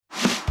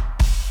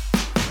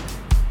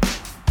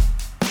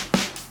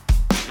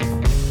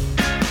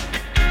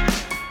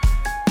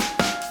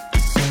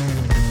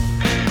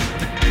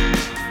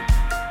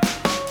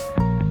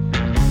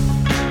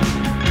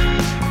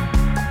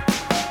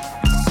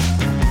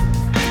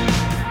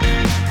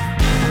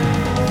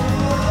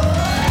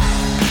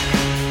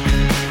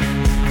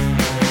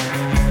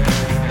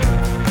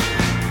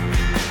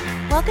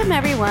Welcome,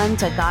 everyone,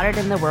 to Goddard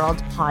in the World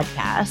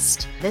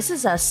podcast. This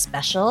is a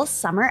special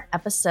summer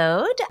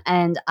episode,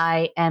 and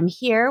I am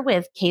here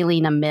with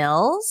Kaylina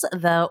Mills,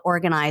 the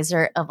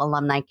organizer of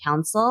Alumni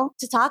Council,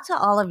 to talk to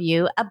all of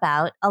you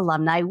about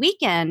Alumni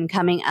Weekend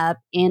coming up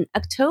in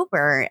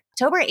October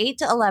 8th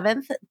to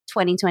 11th,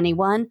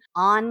 2021,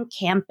 on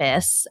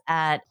campus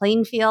at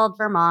Plainfield,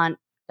 Vermont,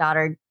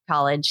 Goddard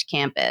College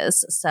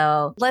campus.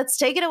 So let's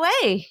take it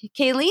away.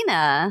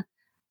 Kaylina,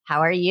 how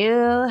are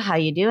you? How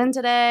you doing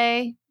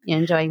today? You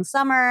enjoying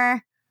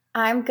summer?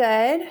 I'm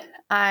good.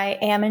 I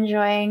am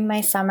enjoying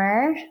my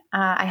summer.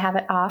 I have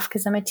it off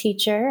because I'm a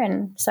teacher.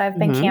 And so I've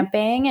been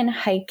camping and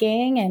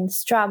hiking and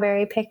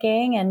strawberry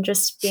picking and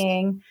just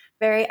being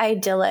very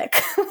idyllic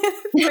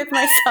with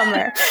my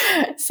summer.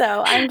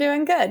 So I'm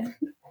doing good.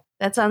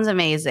 That sounds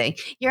amazing.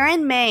 You're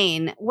in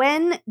Maine.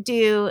 When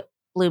do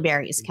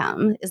blueberries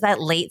come? Is that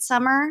late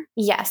summer?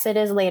 Yes, it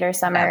is later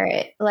summer.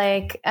 Okay.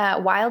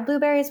 Wild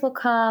blueberries will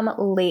come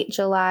late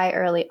July,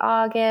 early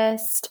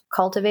August.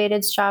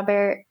 Cultivated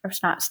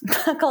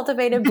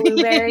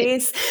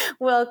blueberries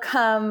will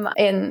come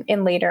in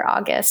later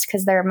August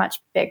because they're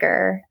much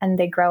bigger and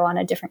they grow on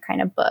a different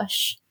kind of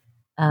bush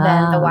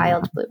than the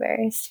wild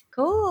blueberries.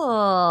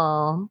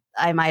 Cool.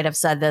 I might have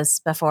said this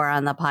before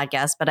on the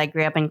podcast, but I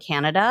grew up in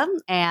Canada,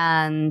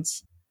 and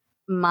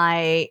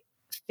my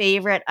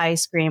favorite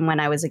ice cream when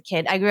I was a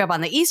kid, I grew up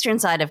on the eastern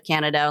side of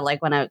Canada,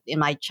 in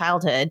my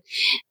childhood.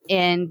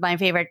 And my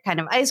favorite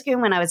kind of ice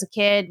cream when I was a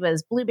kid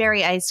was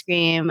blueberry ice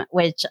cream,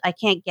 which I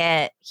can't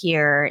get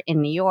here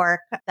in New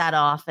York that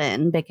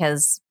often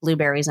because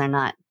blueberries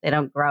they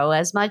don't grow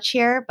as much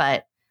here.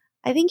 But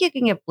I think you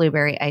can get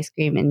blueberry ice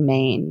cream in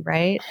Maine,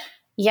 right?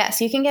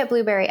 Yes, you can get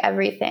blueberry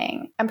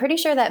everything. I'm pretty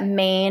sure that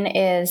Maine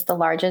is the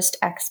largest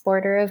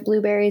exporter of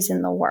blueberries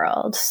in the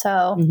world.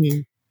 So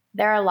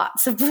there are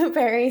lots of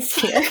blueberries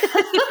here.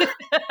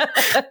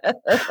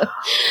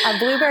 A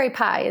blueberry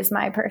pie is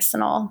my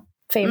personal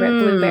favorite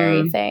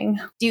blueberry thing.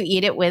 Do you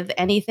eat it with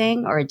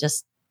anything or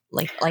just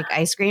like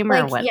ice cream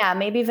or what? Yeah,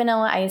 maybe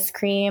vanilla ice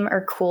cream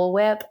or Cool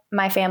Whip.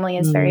 My family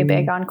is very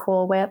big on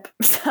Cool Whip.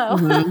 So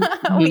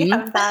we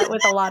have that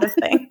with a lot of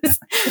things.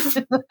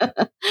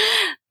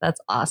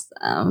 That's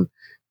awesome.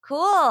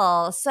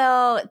 Cool.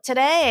 So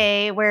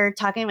today we're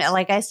talking about,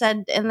 like I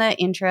said in the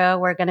intro,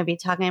 we're going to be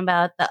talking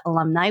about the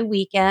Alumni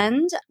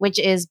Weekend, which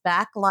is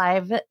back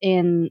live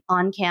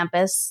on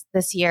campus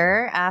this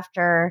year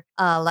after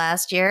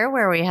last year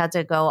where we had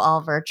to go all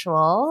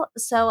virtual.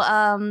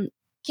 So,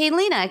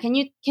 Kaylina, can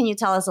you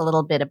tell us a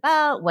little bit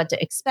about what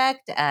to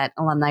expect at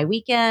Alumni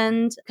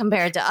Weekend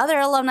compared to other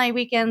Alumni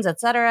Weekends,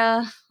 et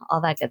cetera, all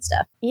that good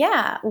stuff?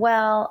 Yeah,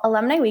 well,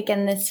 Alumni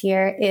Weekend this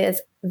year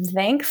is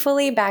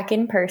thankfully back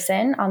in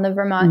person on the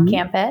Vermont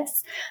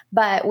campus,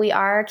 but we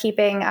are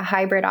keeping a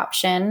hybrid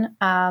option.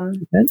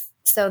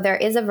 So there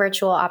is a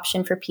virtual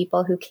option for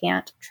people who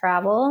can't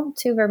travel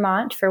to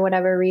Vermont for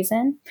whatever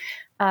reason.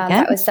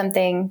 That was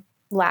something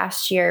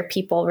last year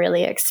people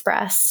really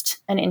expressed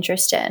an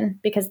interest in,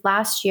 because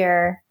last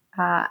year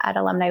at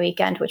Alumni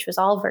Weekend, which was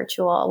all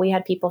virtual, we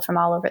had people from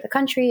all over the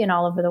country and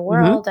all over the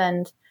world.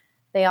 And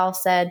they all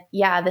said,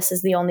 yeah, this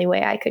is the only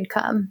way I could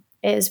come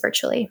is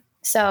virtually.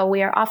 So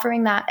we are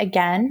offering that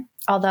again,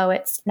 although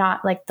it's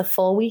not like the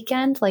full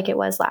weekend like it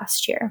was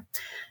last year.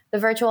 The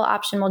virtual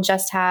option will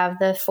just have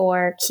the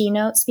 4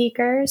 keynote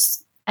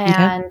speakers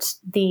and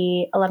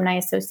the Alumni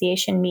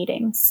Association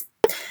meetings.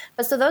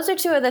 But so those are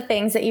 2 of the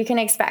things that you can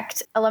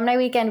expect. Alumni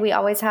Weekend, we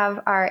always have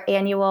our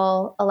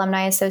annual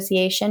Alumni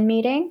Association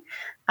meeting.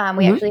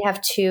 We actually have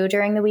 2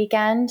 during the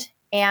weekend,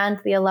 and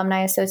the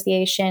Alumni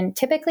Association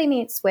typically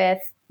meets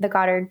with the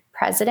Goddard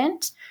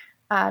president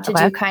to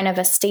do kind of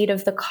a state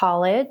of the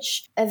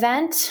college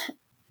event.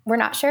 We're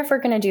not sure if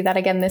we're going to do that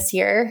again this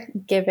year,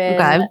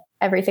 given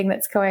everything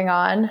that's going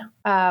on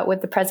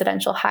with the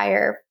presidential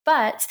hire.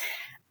 But,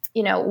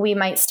 we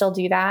might still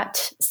do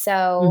that.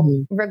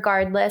 So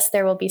regardless,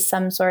 there will be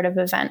some sort of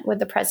event with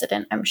the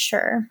president, I'm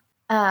sure,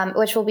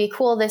 which will be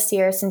cool this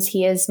year. Since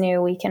he is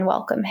new, we can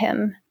welcome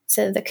him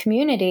to the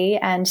community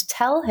and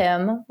tell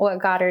him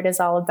what Goddard is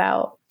all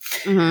about.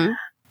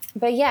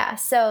 But yeah,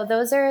 so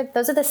those are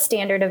the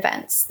standard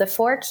events, the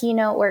 4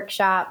 keynote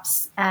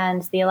workshops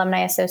and the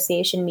Alumni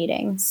Association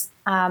meetings.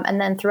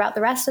 And then throughout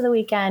the rest of the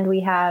weekend,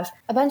 we have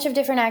a bunch of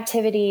different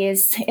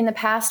activities. In the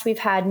past, we've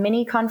had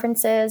mini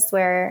conferences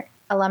where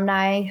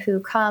alumni who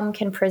come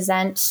can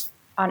present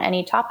on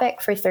any topic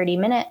for 30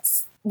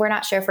 minutes. We're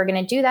not sure if we're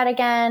going to do that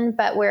again,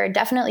 but we're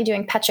definitely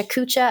doing Pecha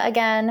Kucha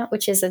again,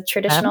 which is a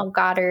traditional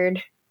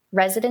Goddard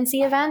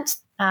residency event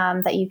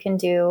that you can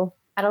do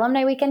at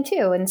Alumni Weekend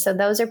too. And so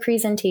those are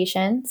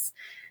presentations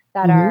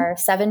that are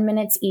 7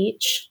 minutes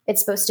each. It's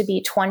supposed to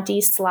be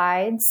 20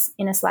 slides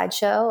in a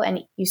slideshow,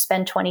 and you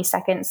spend 20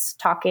 seconds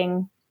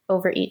talking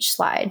over each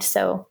slide.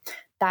 So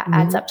that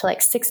adds up to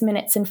like 6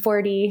 minutes and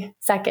 40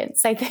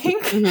 seconds, I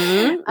think.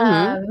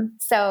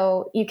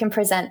 So you can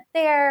present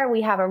there.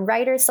 We have a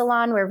writer's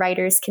salon where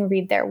writers can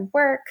read their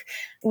work.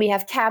 We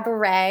have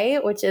cabaret,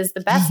 which is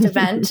the best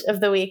event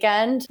of the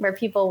weekend, where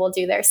people will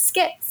do their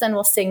skits and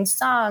will sing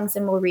songs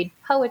and will read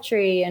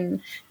poetry and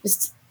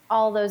just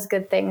all those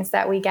good things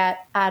that we get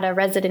at a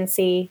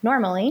residency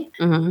normally.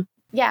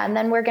 Yeah. And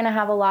then we're going to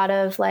have a lot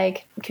of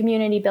like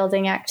community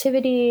building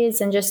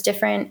activities and just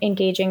different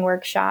engaging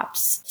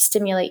workshops to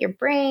stimulate your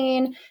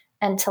brain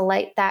and to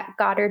light that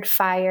Goddard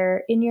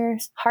fire in your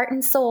heart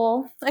and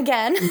soul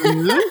again.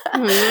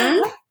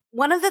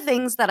 One of the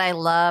things that I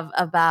love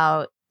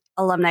about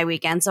Alumni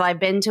Weekend, so I've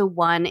been to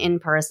one in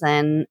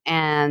person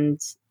and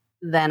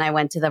then I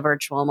went to the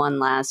virtual one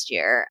last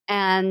year.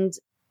 And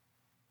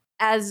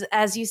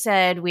as you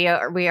said, we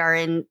are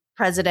in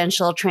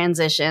presidential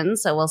transition,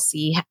 so we'll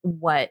see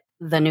what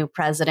the new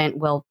president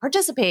will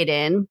participate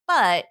in.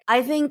 But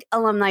I think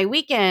Alumni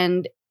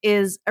Weekend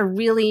is a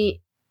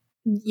really,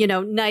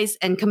 nice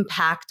and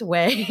compact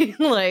way,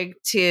 like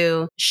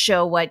to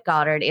show what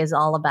Goddard is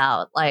all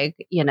about. Like,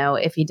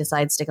 if he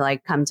decides to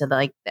like come to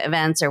the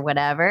events or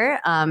whatever,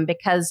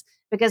 because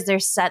they're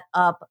set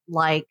up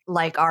like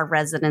our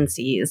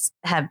residencies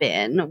have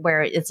been,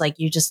 where it's like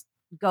you just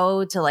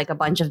go to like a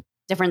bunch of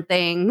different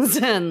things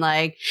and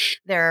like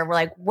there are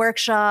like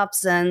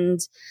workshops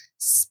and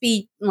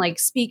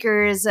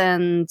speakers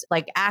and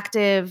like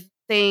active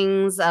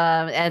things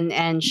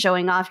and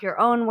showing off your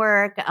own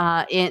work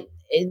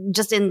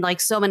just in like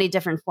so many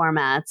different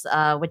formats,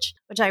 which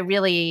I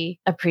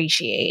really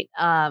appreciate.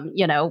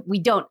 We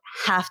don't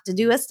have to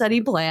do a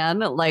study plan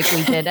like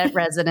we did at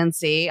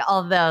residency,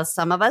 although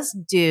some of us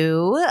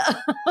do.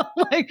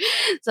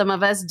 Some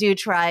of us do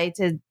try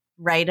to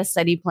write a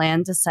study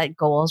plan to set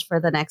goals for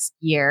the next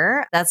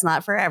year. That's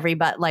not for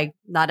everybody. Like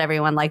not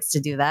everyone likes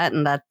to do that.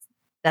 And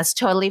that's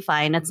totally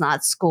fine. It's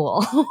not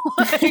school.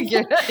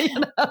 Yeah,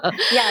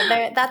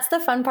 that's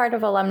the fun part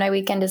of Alumni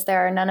Weekend is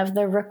there are none of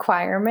the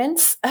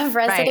requirements of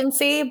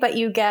residency, but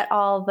you get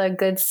all the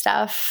good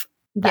stuff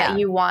that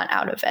you want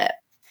out of it.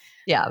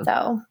 Yeah.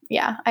 So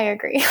yeah, I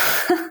agree.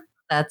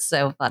 That's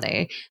so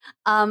funny.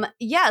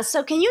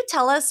 So can you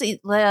tell us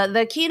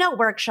the keynote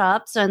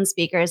workshops and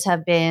speakers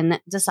have been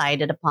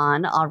decided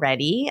upon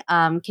already?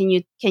 Can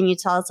you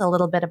tell us a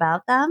little bit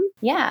about them?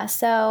 Yeah.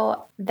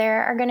 So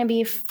there are going to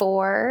be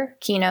 4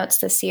 keynotes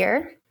this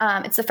year.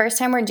 It's the first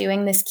time we're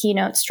doing this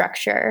keynote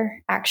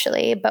structure,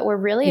 actually, but we're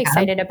really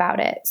excited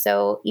about it.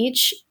 So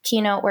each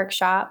keynote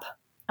workshop,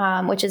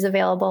 which is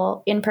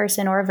available in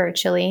person or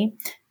virtually,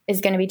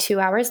 is going to be 2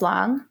 hours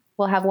long.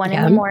 We'll have one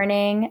in the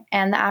morning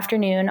and the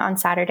afternoon on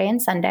Saturday and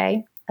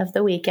Sunday of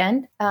the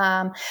weekend.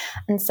 And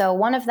so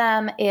one of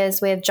them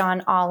is with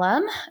John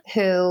Olam,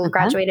 who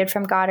graduated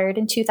from Goddard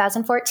in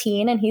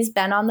 2014, and he's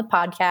been on the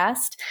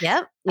podcast.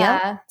 Yep.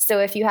 So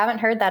if you haven't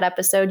heard that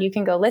episode, you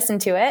can go listen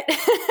to it.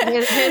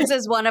 His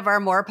is one of our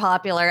more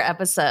popular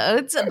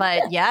episodes,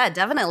 but yeah,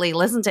 definitely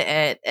listen to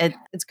it.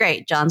 It's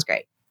great. John's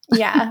great.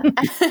 Yeah,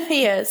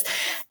 he is.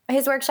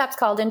 His workshop's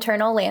called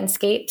Internal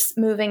Landscapes,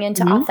 Moving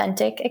into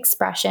Authentic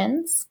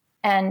Expressions.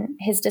 And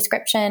his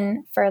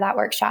description for that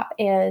workshop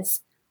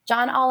is,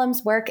 John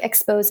Olam's work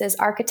exposes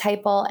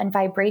archetypal and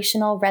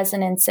vibrational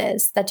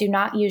resonances that do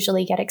not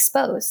usually get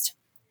exposed.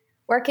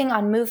 Working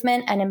on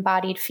movement and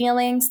embodied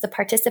feelings, the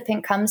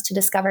participant comes to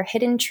discover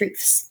hidden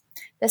truths.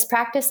 This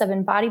practice of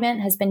embodiment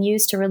has been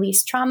used to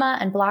release trauma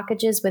and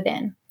blockages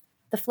within.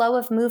 The flow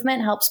of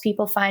movement helps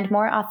people find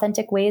more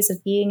authentic ways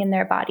of being in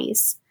their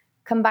bodies.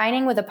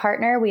 Combining with a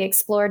partner, we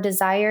explore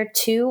desire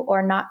to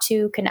or not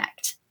to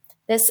connect.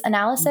 This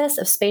analysis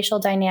of spatial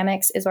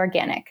dynamics is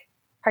organic.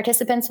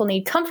 Participants will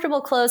need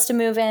comfortable clothes to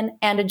move in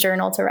and a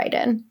journal to write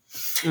in.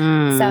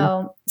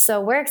 So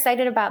we're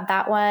excited about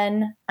that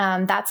one.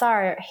 That's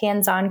our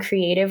hands-on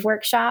creative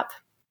workshop.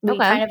 We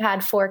kind of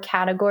had 4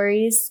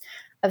 categories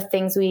of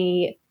things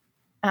we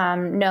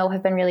know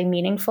have been really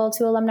meaningful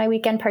to Alumni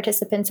Weekend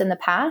participants in the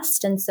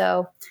past. And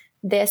so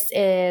this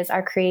is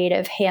our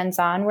creative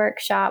hands-on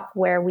workshop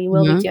where we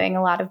will be doing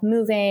a lot of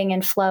moving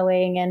and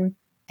flowing and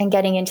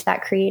getting into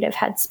that creative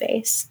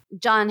headspace.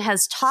 John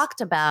has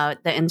talked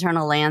about the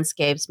internal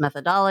landscapes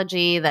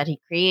methodology that he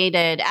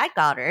created at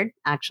Goddard,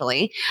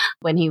 actually,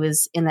 when he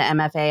was in the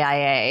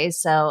MFAIA.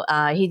 So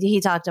he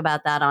talked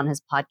about that on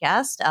his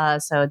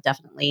podcast. So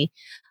definitely,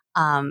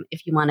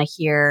 if you want to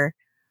hear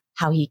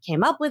how he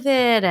came up with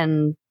it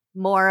and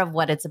more of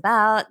what it's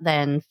about,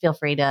 then feel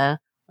free to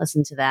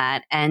listen to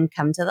that and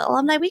come to the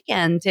Alumni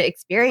Weekend to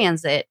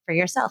experience it for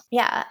yourself.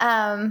 Yeah.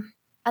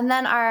 And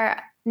then our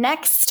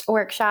next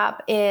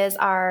workshop is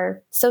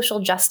our social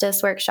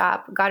justice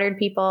workshop. Goddard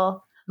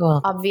people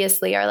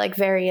obviously are like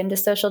very into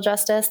social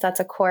justice. That's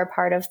a core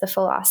part of the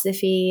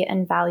philosophy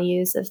and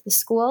values of the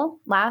school.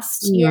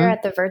 Last year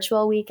at the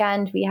virtual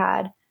weekend, we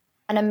had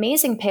an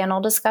amazing panel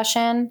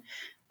discussion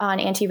on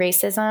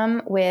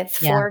anti-racism with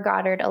 4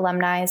 Goddard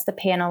alumni as the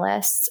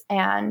panelists.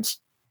 And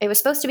it was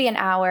supposed to be an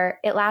hour.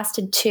 It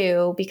lasted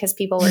 2 because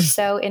people were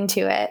so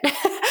into it.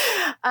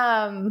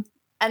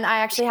 And I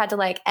actually had to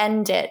like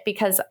end it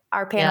because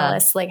our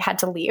panelists like had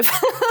to leave.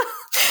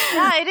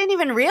 Yeah, I didn't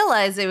even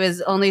realize it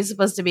was only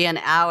supposed to be an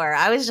hour.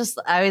 I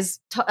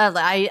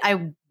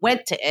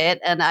went to it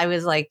and I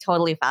was like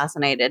totally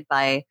fascinated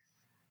by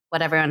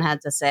what everyone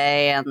had to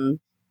say and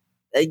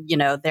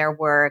their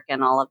work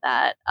and all of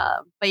that.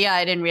 But yeah,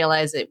 I didn't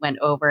realize it went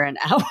over an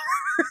hour.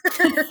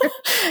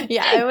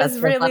 Yeah, it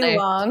was really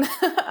long.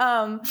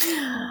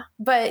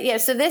 But yeah,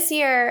 so this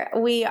year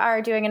we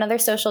are doing another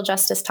social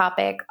justice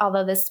topic,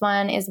 although this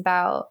one is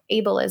about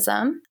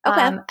ableism.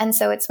 Okay. And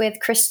so it's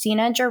with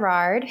Christina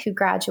Gerard, who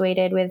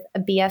graduated with a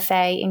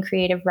BFA in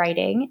creative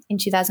writing in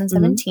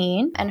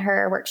 2017. And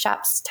her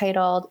workshop's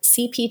titled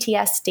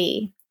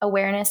CPTSD,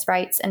 Awareness,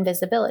 Rights, and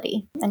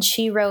Visibility. And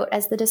she wrote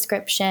as the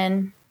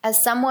description,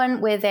 as someone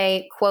with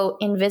a, quote,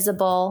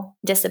 invisible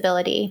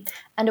disability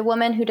and a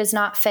woman who does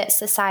not fit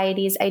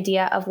society's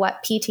idea of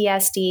what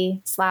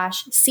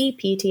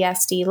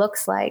PTSD/CPTSD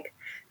looks like,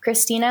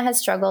 Christina has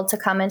struggled to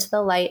come into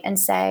the light and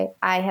say,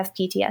 I have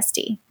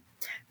PTSD.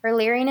 Her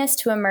leeriness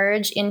to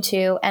emerge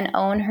into and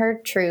own her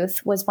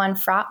truth was one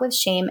fraught with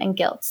shame and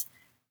guilt.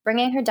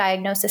 Bringing her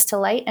diagnosis to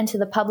light and to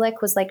the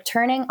public was like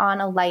turning on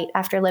a light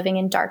after living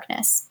in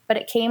darkness, but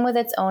it came with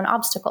its own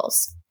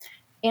obstacles.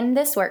 In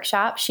this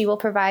workshop, she will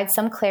provide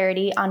some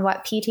clarity on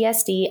what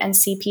PTSD and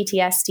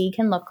CPTSD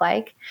can look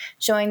like,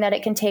 showing that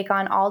it can take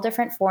on all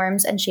different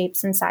forms and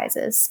shapes and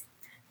sizes.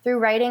 Through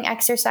writing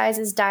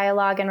exercises,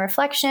 dialogue, and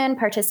reflection,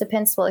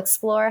 participants will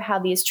explore how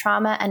these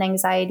trauma and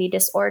anxiety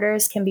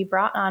disorders can be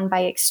brought on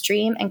by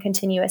extreme and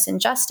continuous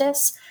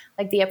injustice,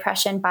 like the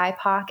oppression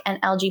BIPOC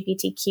and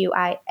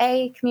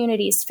LGBTQIA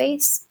communities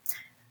face.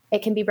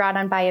 It can be brought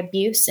on by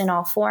abuse in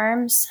all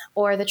forms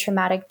or the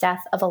traumatic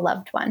death of a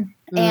loved one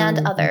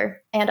and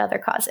other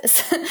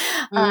causes.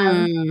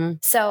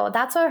 So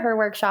that's what her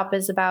workshop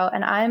is about.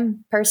 And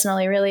I'm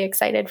personally really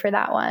excited for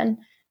that one.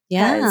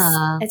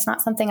 Yeah. It's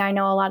not something I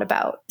know a lot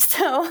about.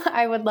 So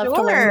I would love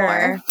to learn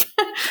more.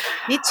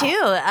 Me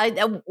too.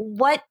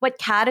 What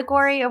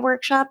category of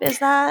workshop is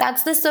that?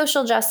 That's the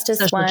social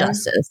justice one. Social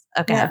justice.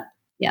 Okay.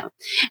 Yeah.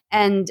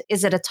 And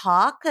is it a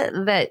talk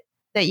that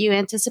you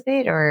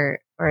anticipate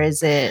or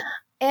is it?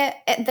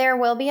 There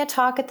will be a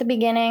talk at the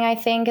beginning, I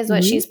think, is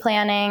what she's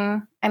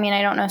planning. I mean,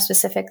 I don't know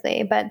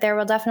specifically, but there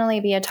will definitely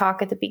be a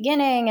talk at the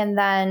beginning. And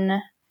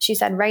then she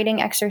said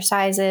writing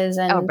exercises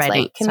and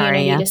like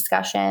community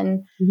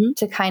discussion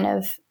to kind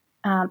of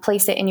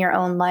place it in your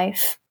own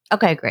life.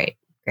 Okay, great.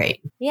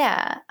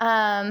 Yeah.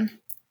 I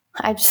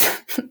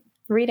just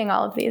reading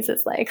all of these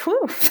is like,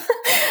 whew.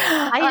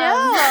 I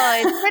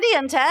know. It's pretty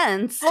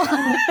intense,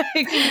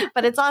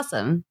 but it's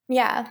awesome.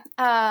 Yeah.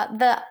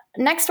 The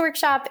next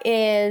workshop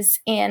is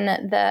in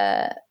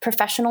the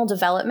professional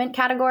development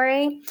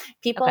category.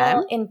 People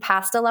in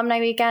past alumni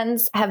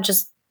weekends have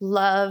just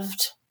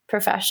loved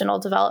professional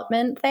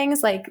development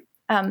things. Like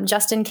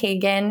Justin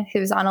Kagan,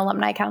 who's on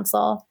Alumni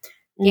Council,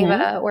 gave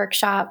a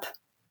workshop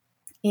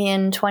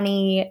in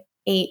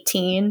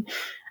 2018.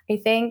 I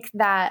think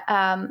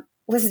that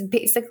was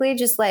basically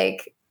just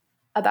like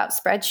about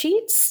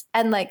spreadsheets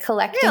and like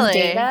collecting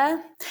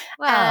data.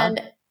 Wow.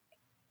 And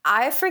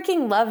I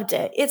freaking loved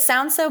it. It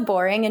sounds so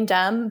boring and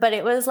dumb, but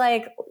it was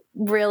like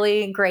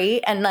really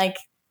great. And like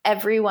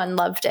everyone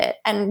loved it.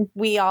 And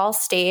we all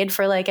stayed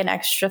for like an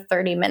extra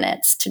 30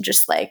 minutes to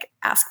just like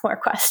ask more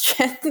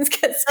questions.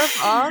 That's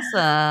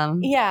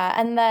awesome. Yeah.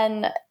 And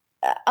then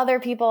other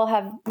people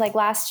have, like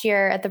last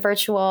year at the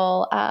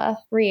virtual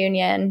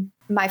reunion,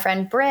 my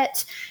friend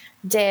Britt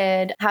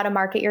did how to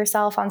market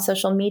yourself on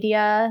social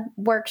media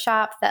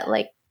workshop that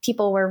like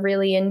people were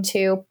really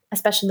into,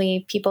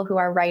 especially people who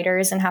are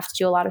writers and have to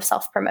do a lot of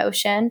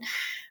self-promotion.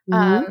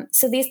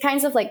 So these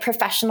kinds of like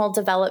professional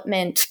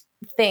development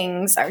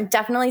things are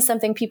definitely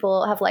something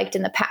people have liked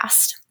in the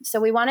past. So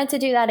we wanted to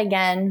do that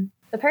again.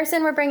 The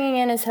person we're bringing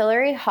in is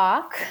Hillary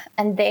Hawk,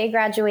 and they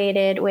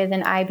graduated with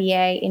an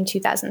IBA in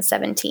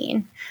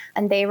 2017.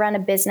 And they run a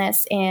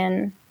business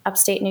in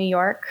upstate New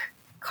York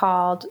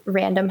called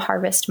Random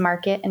Harvest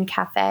Market and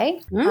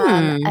Cafe.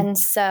 And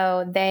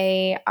so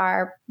they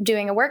are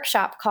doing a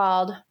workshop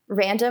called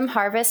Random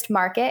Harvest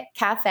Market,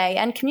 Cafe,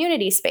 and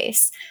Community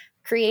Space,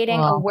 creating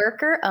a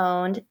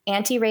worker-owned,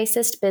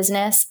 anti-racist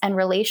business and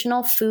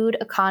relational food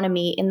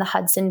economy in the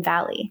Hudson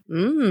Valley.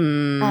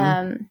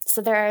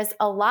 So there's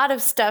a lot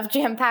of stuff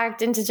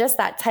jam-packed into just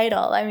that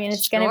title. I mean,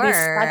 it's going to be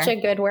such a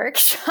good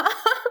workshop.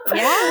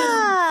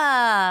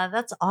 Yeah,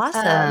 that's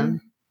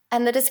awesome.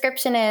 And the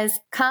description is,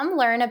 come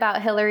learn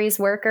about Hillary's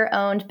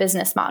worker-owned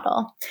business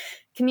model,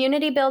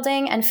 community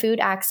building and food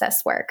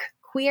access work,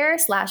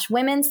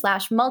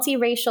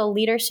 queer/women/multiracial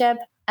leadership,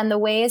 and the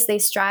ways they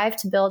strive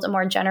to build a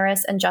more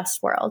generous and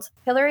just world.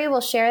 Hillary will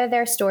share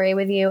their story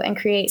with you and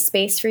create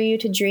space for you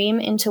to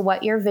dream into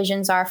what your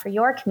visions are for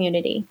your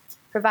community,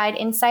 provide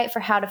insight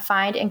for how to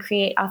find and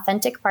create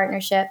authentic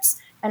partnerships,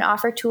 and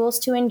offer tools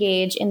to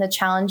engage in the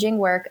challenging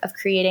work of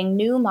creating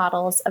new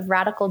models of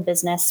radical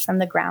business from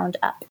the ground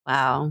up.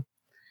 Wow.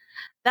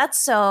 That's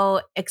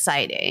so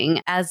exciting.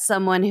 As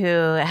someone who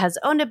has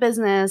owned a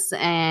business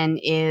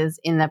and is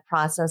in the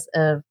process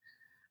of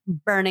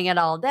burning it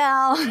all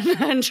down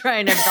and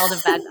trying to build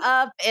it back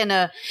up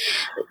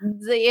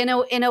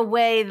in a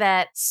way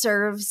that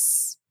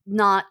serves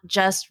not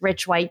just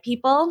rich white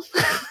people,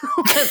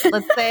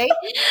 let's say,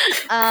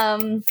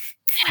 trying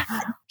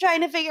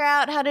to figure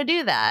out how to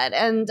do that.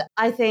 And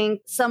I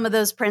think some of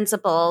those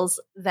principles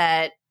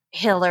that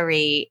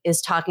Hillary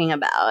is talking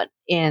about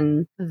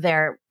in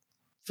their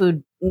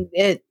food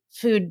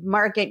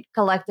market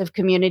collective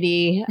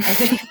community, I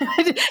think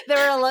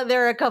there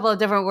are a couple of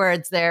different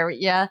words there.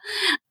 Yeah,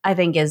 I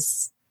think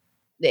is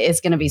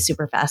going to be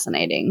super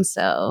fascinating.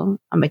 So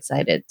I'm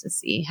excited to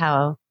see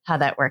how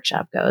that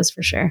workshop goes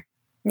for sure.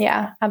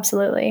 Yeah,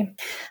 absolutely.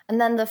 And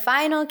then the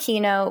final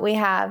keynote we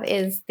have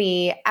is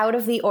the Out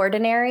of the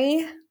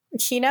Ordinary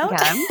keynote.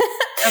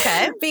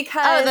 Okay.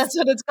 Because that's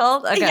what it's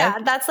called? Okay. Yeah,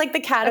 that's like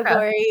the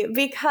category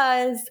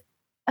because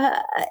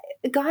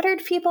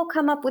Goddard people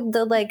come up with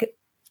the like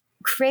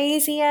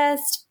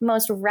craziest,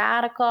 most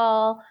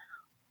radical,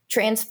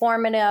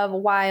 transformative,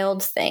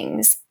 wild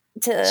things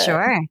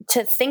to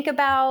think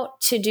about,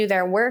 to do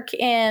their work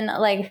in.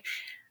 Like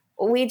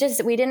we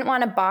didn't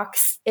want to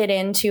box it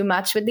in too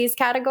much with these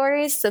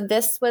categories. So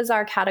this was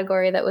our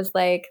category that was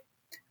like,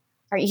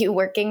 are you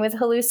working with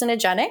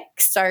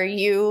hallucinogenics? Are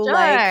you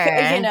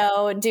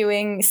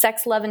doing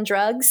sex, love, and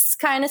drugs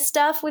kind of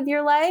stuff with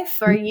your life?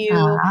 Are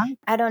you,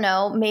 I don't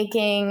know,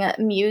 making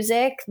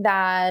music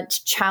that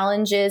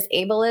challenges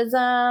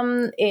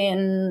ableism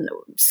in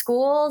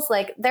schools?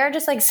 Like they're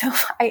just like, so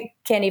I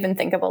can't even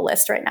think of a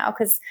list right now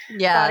because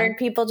Goddard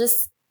people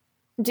just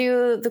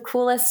do the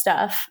coolest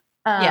stuff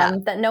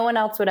that no one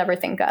else would ever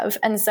think of.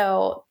 And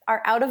so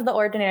our Out of the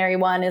Ordinary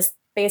one is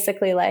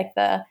basically like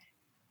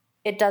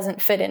it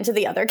doesn't fit into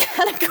the other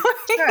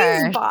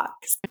categories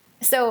box.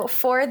 So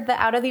for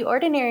the Out of the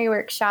Ordinary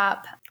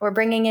workshop, we're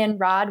bringing in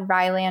Rod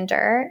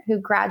Rylander, who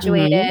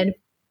graduated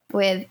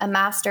with a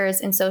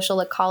master's in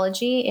social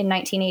ecology in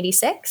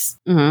 1986.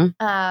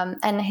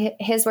 And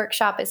his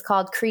workshop is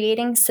called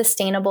Creating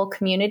Sustainable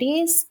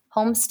Communities,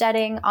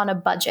 Homesteading on a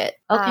Budget.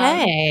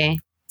 Okay.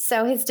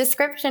 So his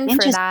description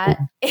for that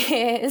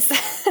is...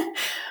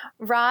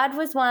 Rod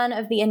was one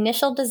of the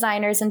initial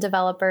designers and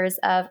developers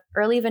of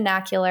early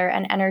vernacular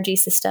and energy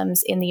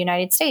systems in the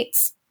United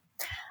States.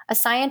 A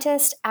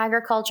scientist,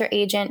 agriculture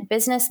agent,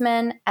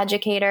 businessman,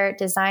 educator,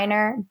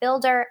 designer,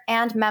 builder,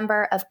 and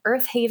member of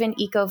Earth Haven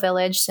Eco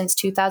Village since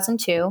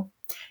 2002,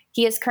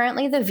 he is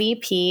currently the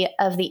VP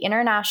of the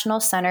International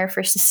Center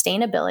for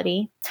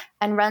Sustainability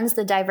and runs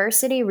the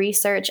Diversity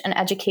Research and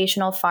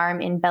Educational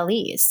Farm in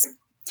Belize.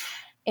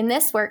 In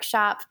this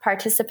workshop,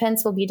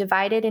 participants will be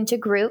divided into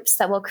groups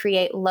that will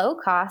create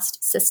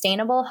low-cost,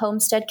 sustainable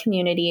homestead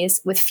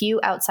communities with few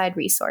outside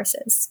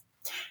resources.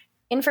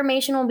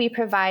 Information will be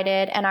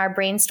provided, and our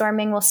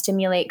brainstorming will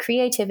stimulate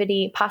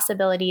creativity,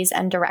 possibilities,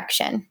 and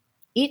direction.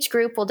 Each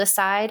group will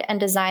decide and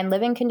design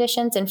living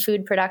conditions and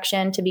food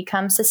production to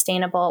become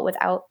sustainable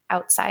without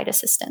outside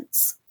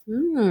assistance.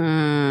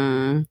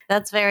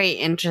 That's very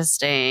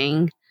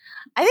interesting.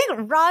 I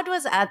think Rod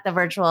was at the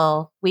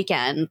virtual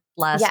weekend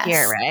last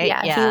year, right?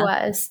 Yeah, he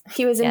was.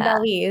 He was in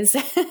Belize.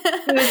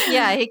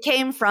 He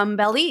came from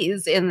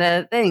Belize in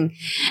the thing.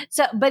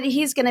 So, but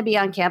he's going to be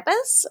on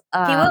campus? He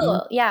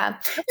will, yeah.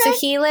 Okay. So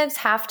he lives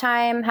half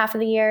of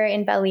the year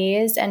in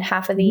Belize and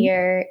half of the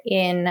year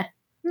in,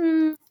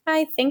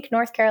 I think,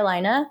 North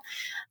Carolina.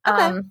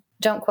 Okay.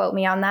 Don't quote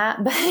me on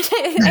that, but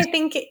I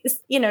think,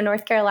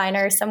 North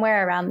Carolina or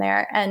somewhere around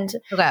there. And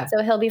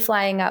so he'll be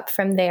flying up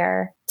from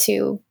there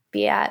to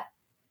be at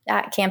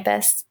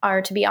campus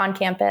or to be on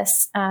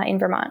campus in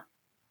Vermont.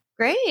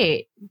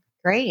 Great.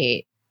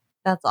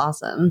 That's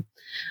awesome.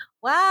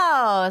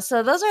 Wow.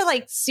 So those are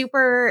like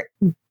super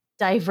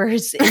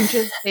diverse,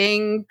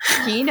 interesting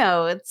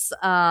keynotes.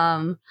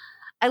 I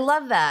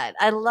love that.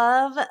 I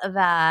love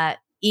that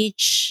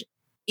each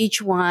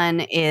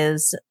one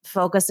is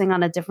focusing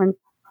on a different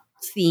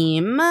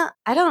theme.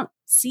 I don't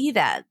see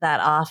that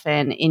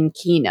often in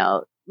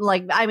keynote.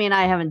 Like, I mean,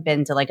 I haven't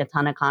been to like a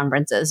ton of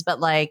conferences,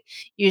 but like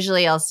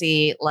usually I'll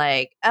see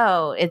like,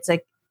 oh, it's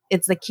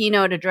the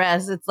keynote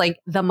address. It's like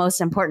the most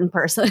important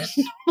person,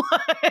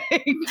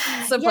 like,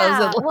 supposedly.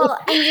 Yeah, well,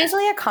 and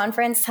usually a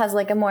conference has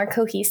like a more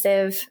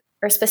cohesive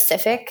or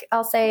specific,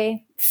 I'll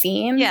say,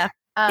 theme. Yeah.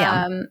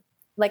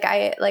 Like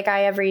I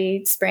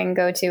every spring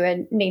go to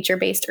a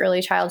nature-based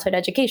early childhood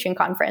education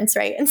conference,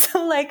 right? And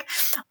so like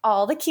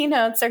all the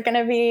keynotes are going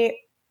to be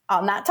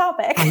on that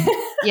topic.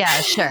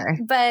 Yeah, sure.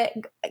 But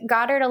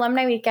Goddard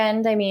Alumni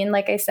Weekend, I mean,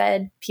 like I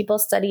said, people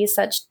study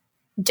such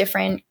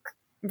different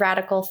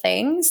radical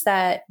things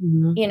that,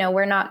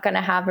 we're not going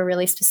to have a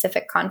really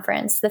specific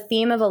conference. The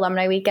theme of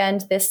Alumni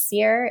Weekend this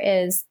year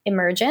is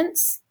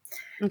emergence.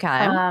 Okay.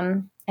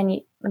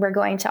 And we're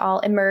going to all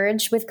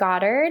emerge with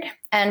Goddard.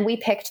 And we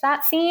picked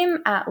that theme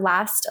at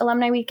last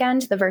Alumni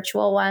Weekend, the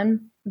virtual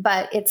one,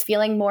 but it's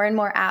feeling more and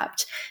more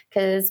apt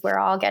because we're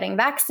all getting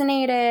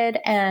vaccinated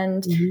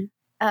and,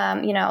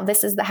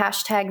 this is the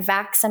hashtag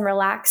Vax and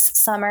Relax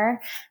summer.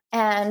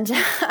 And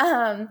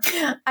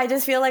I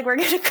just feel like we're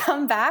going to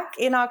come back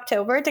in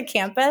October to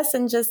campus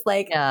and just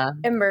like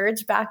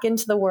emerge back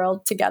into the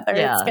world together.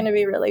 Yeah. It's going to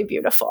be really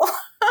beautiful.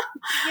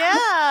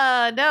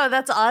 Yeah, no,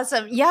 that's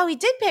awesome. Yeah, we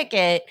did pick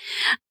it.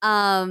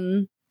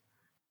 And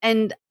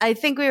I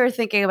think we were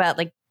thinking about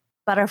like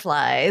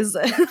butterflies,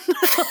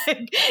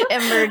 like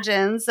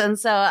emergence. And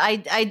so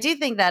I do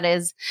think that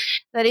is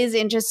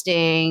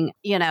interesting,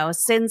 you know,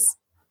 since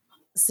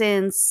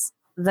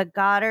the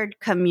Goddard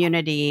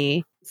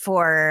community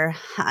for,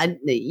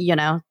 you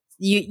know,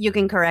 you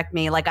can correct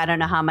me, like, I don't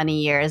know how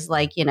many years,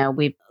 like, you know,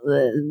 we've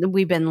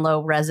been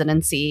low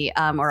residency,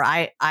 or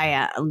I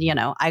you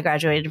know, I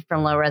graduated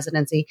from low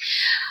residency.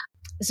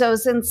 So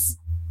since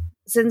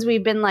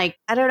we've been like,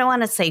 I don't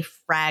want to say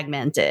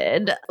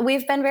fragmented.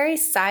 We've been very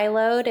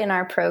siloed in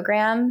our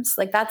programs.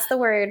 Like that's the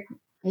word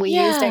we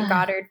used at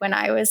Goddard when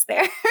I was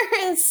there.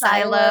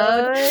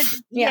 Siloed.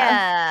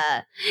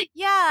 Yeah.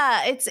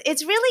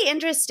 It's really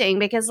interesting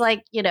because,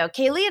 like, you know,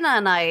 Kaylina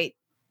and I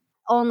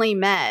only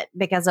met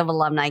because of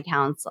Alumni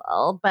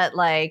Council, but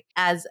like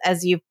as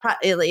you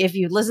if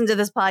you listen to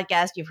this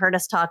podcast, you've heard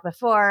us talk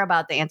before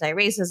about the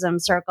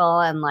anti-racism circle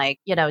and, like,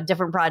 you know,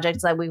 different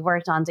projects that we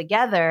worked on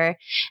together.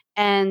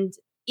 And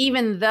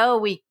even though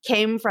we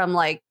came from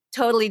like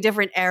totally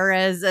different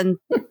eras and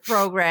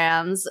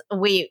programs,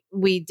 we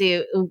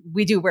do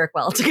work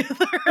well together.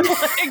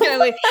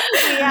 Like,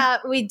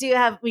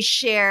 we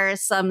share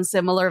some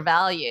similar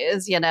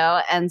values, you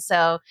know, and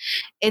so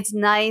it's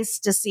nice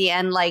to see.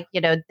 And, like, you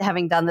know,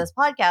 having done this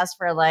podcast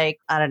for like,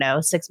 I don't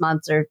know, 6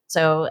 months or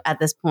so at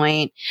this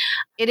point,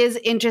 it is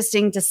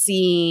interesting to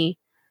see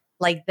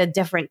like the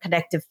different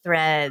connective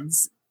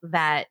threads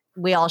that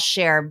we all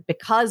share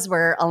because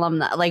we're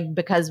alumni, like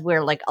because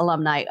we're like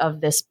alumni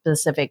of this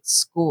specific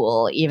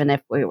school, even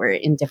if we were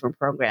in different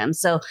programs.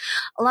 So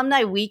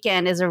Alumni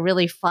Weekend is a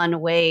really fun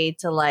way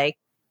to like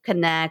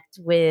connect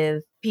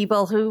with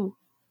people who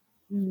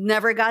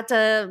never got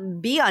to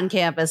be on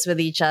campus with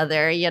each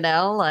other, you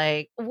know.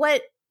 Like,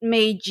 what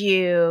made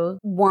you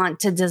want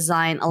to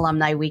design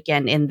Alumni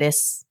Weekend in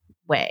this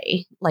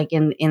way, like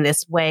in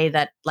this way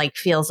that like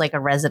feels like a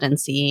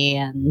residency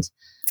and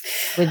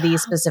with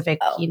these specific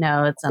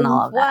keynotes and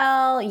all of that?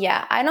 Well,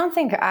 yeah, I don't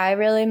think I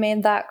really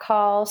made that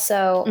call.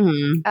 So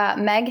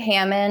Meg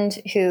Hammond,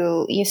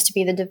 who used to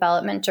be the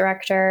development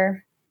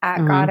director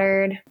at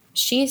Goddard,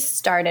 she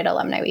started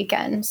Alumni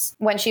Weekends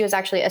when she was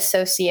actually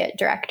associate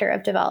director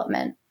of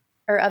development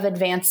or of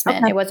advancement.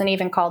 Okay. It wasn't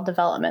even called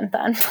development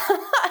then.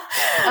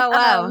 Oh,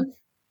 wow.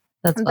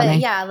 That's funny. But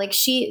yeah, like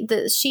she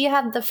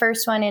had the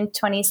first one in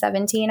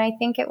 2017, I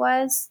think it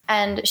was.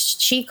 And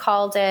she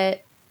called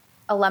it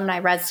Alumni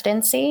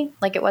Residency.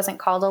 Like, it wasn't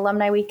called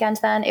Alumni Weekend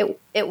then.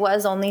 It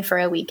was only for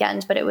a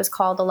weekend, but it was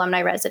called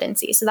Alumni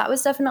Residency. So that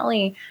was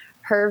definitely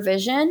her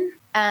vision.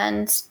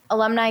 And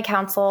Alumni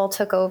Council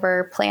took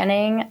over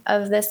planning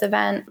of this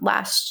event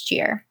last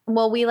year.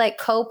 Well, we like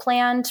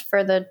co-planned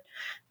for the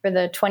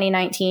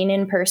 2019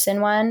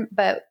 in-person one,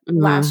 but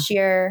last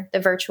year the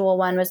virtual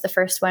one was the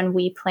first one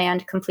we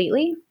planned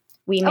completely.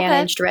 We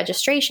managed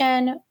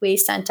registration. We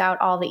sent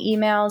out all the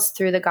emails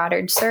through the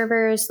Goddard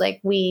servers. Like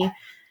we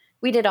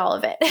did all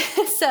of it.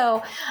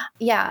 So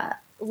yeah,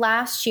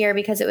 last year,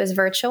 because it was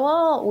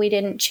virtual, we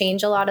didn't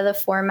change a lot of the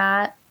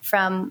format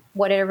from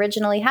what it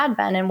originally had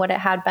been and what it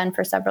had been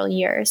for several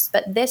years.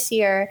 But this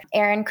year,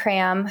 Erin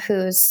Cram,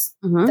 who's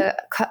the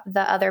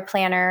other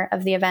planner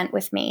of the event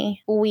with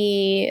me,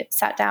 we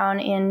sat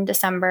down in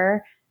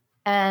December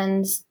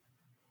and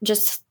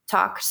just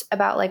talked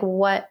about like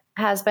what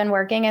has been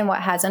working and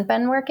what hasn't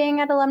been working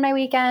at Alumni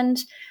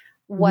Weekend,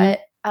 what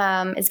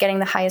is getting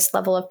the highest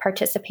level of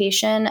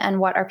participation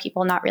and what are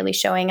people not really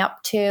showing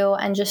up to,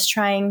 and just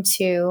trying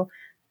to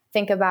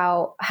think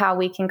about how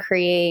we can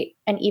create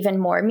an even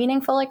more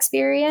meaningful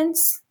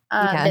experience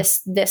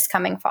this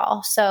coming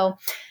fall. So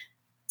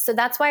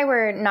that's why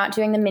we're not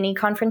doing the mini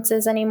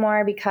conferences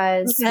anymore,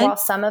 because while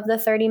some of the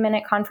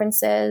 30-minute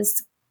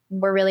conferences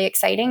were really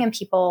exciting and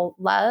people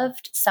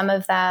loved, some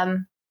of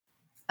them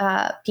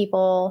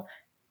people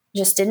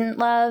just didn't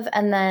love.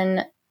 And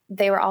then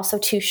they were also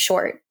too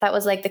short. That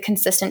was like the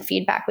consistent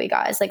feedback we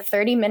got. It's like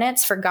 30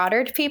 minutes for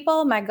Goddard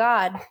people. My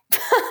God.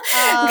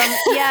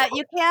 Yeah,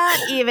 you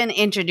can't even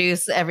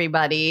introduce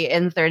everybody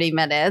in 30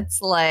 minutes.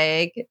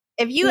 Like,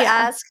 if you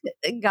ask,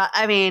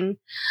 I mean,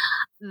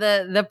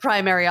 the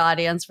primary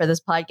audience for this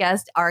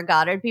podcast are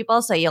Goddard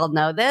people, so you'll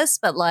know this.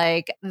 But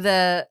like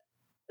that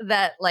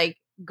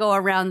go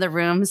around the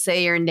room,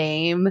 say your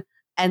name,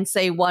 and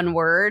say one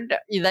word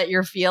that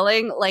you're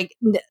feeling. Like,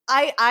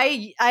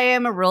 I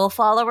am a rule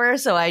follower,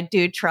 so I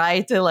do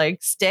try to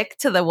like stick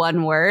to the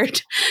one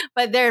word,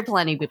 but there are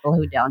plenty of people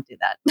who don't do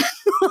that.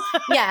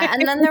 Yeah.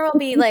 And then there will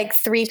be like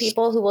 3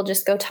 people who will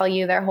just go tell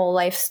you their whole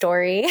life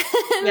story.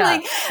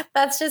 Like,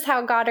 that's just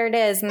how Goddard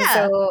is. And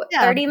so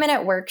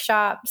 30-minute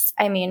workshops,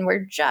 I mean,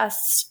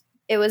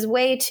 it was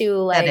way too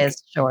like that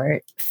is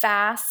short,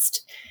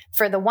 fast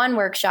for the one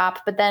workshop,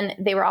 but then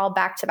they were all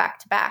back to back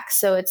to back.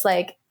 So it's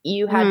like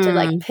you had to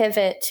like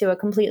pivot to a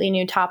completely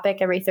new topic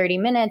every 30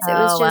 minutes. It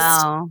was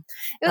just,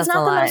 it was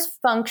not the most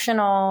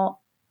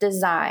functional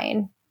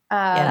design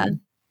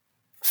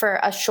for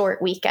a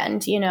short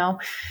weekend, you know?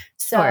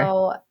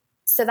 So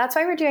that's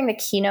why we're doing the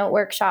keynote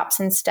workshops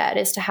instead,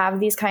 is to have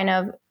these kind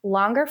of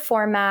longer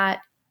format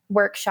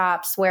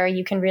workshops where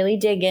you can really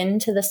dig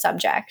into the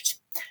subject.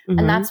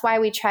 And that's why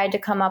we tried to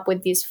come up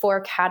with these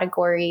 4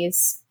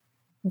 categories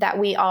that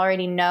we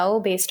already know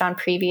based on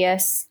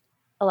previous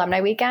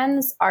alumni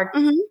weekends are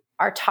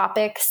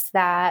topics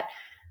that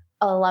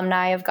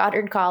alumni of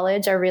Goddard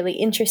College are really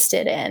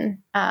interested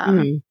in.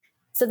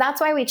 So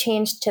that's why we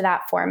changed to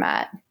that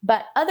format.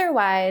 But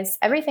otherwise,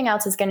 everything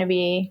else is going to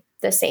be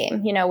the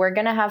same. You know, we're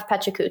going to have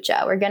Pecha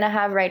Kucha. We're going to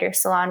have Writer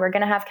Salon. We're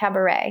going to have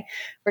Cabaret.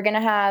 We're going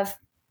to have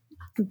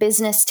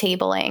business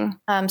tabling.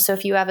 So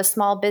if you have a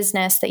small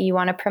business that you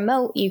want to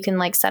promote, you can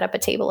like set up a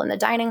table in the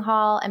dining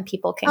hall and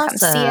people can come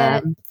see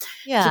it.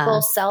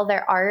 People sell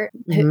their art.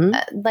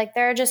 Like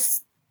there are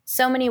just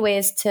so many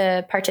ways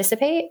to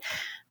participate.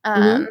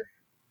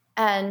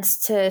 And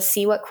to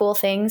see what cool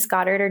things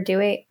Goddard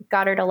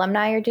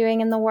alumni are doing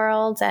in the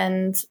world,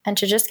 and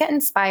to just get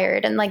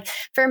inspired. And like,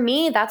 for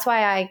me, that's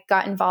why I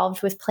got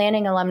involved with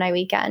planning Alumni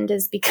Weekend,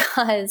 is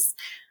because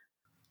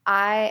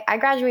I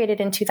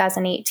graduated in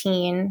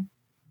 2018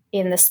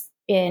 in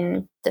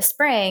the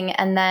spring.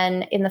 And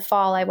then in the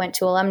fall, I went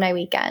to Alumni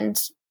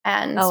Weekend.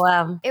 And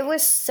it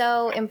was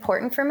so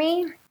important for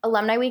me.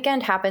 Alumni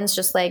Weekend happens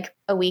just like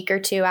a week or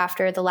 2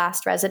 after the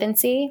last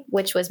residency,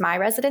 which was my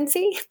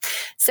residency.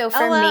 So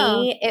for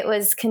me, it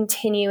was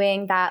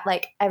continuing that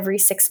like every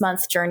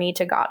 6-month journey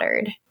to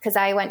Goddard, because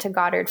I went to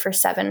Goddard for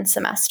 7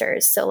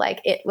 semesters. So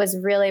like it was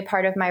really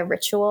part of my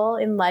ritual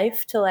in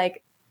life to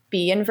like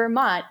be in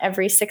Vermont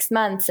every 6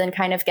 months and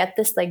kind of get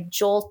this like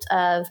jolt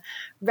of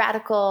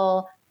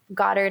radical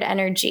Goddard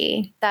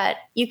energy that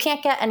you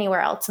can't get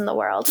anywhere else in the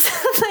world.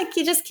 Like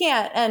you just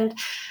can't. And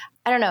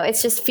I don't know, it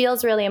just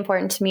feels really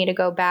important to me to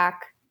go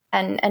back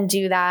and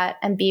do that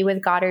and be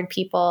with Goddard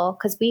people,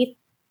 because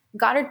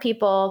Goddard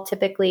people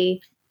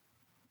typically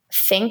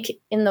think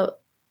in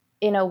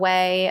a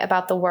way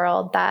about the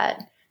world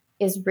that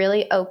is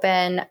really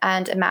open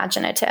and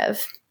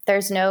imaginative.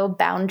 There's no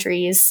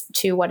boundaries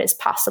to what is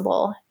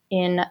possible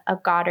in a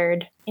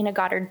Goddard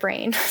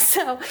brain.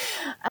 So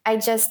I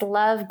just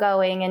love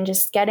going and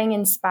just getting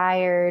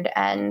inspired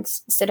and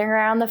sitting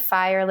around the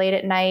fire late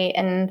at night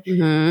and,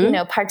 you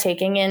know,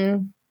 partaking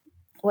in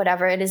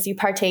whatever it is you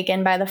partake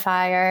in by the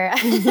fire.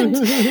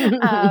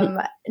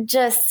 And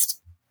just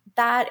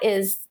that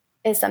is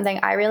something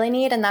I really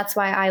need. And that's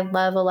why I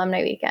love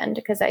Alumni Weekend,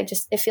 because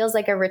it feels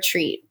like a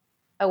retreat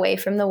away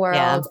from the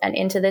world and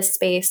into this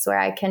space where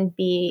I can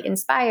be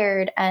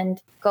inspired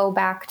and go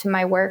back to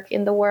my work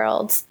in the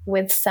world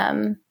with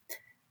some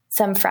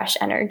fresh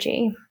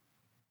energy.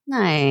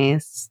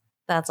 Nice.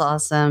 That's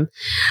awesome.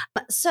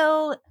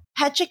 So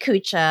Pecha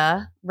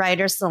Kucha,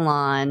 Writer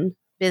Salon,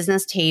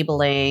 business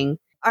tabling,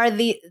 are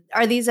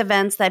these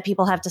events that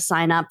people have to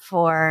sign up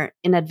for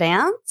in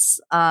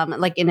advance,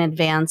 like in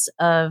advance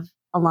of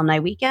Alumni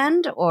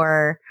Weekend,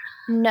 or?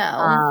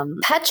 No.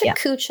 Pecha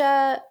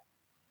Kucha,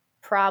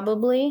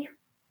 probably.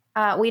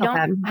 We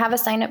don't have a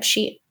sign-up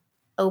sheet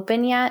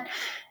open yet.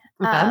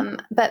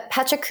 But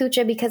Pecha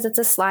Kucha, because it's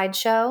a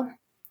slideshow,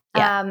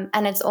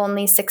 and it's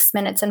only 6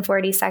 minutes and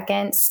 40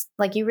 seconds,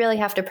 like you really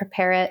have to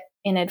prepare it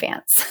in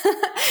advance.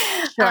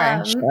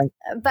 Sure.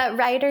 But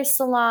Writer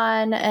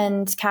Salon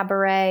and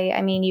Cabaret,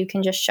 I mean, you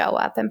can just show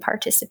up and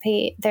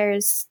participate.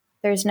 There's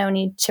no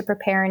need to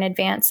prepare in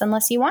advance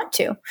unless you want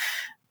to.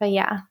 But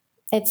yeah,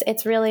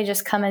 it's really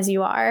just come as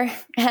you are.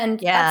 And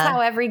that's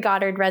how every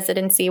Goddard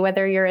residency,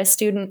 whether you're a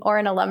student or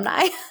an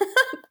alumni,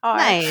 are.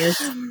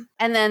 Nice.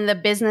 And then the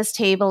business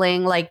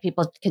tabling, like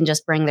people can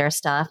just bring their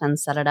stuff and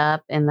set it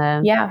up in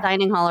the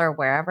dining hall or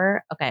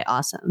wherever. Okay,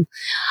 awesome.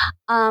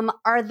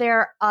 Are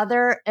there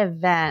other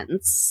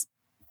events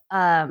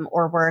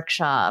or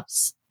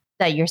workshops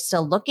that you're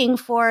still looking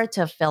for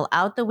to fill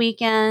out the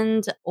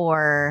weekend,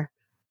 or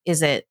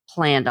is it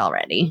planned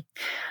already?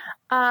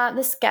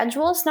 The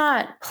schedule's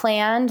not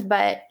planned,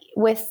 but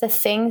with the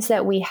things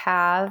that we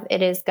have,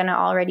 it is going to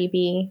already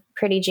be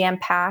pretty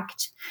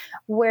jam-packed.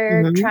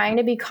 We're trying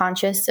to be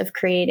conscious of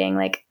creating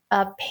like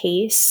a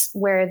pace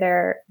where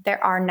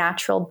there are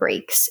natural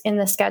breaks in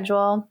the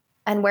schedule,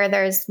 and where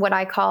there's what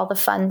I call the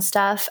fun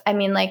stuff. I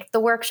mean, like the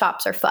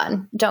workshops are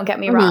fun, don't get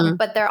me wrong,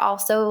 but they're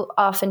also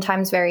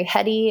oftentimes very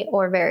heady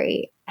or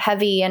very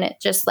heavy, and it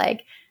just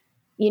like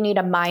you need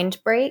a mind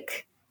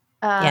break.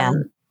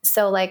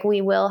 So like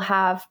we will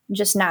have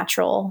just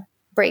natural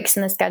breaks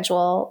in the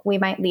schedule. We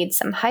might lead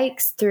some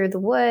hikes through the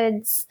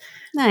woods.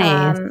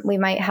 Nice. We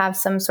might have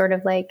some sort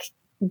of like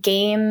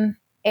game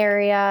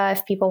area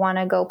if people want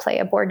to go play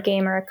a board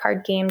game or a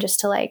card game, just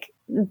to like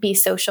be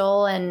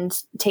social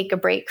and take a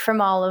break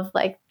from all of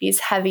like these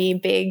heavy,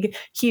 big,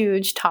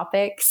 huge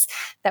topics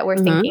that we're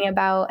thinking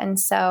about. And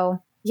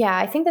so, yeah,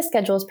 I think the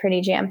schedule is pretty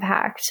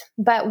jam-packed,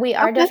 but we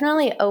are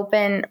definitely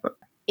open.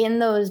 in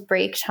those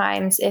break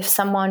times, if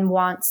someone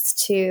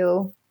wants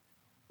to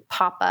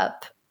pop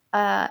up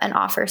and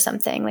offer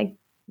something, like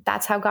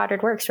that's how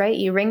Goddard works, right?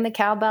 You ring the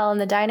cowbell in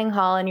the dining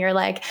hall and you're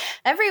like,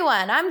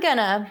 everyone, I'm going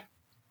to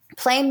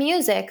play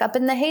music up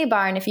in the hay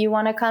barn if you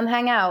want to come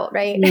hang out,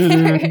 right?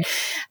 Mm-hmm.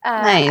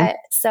 Nice.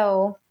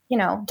 So,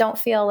 don't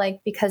feel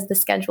like because the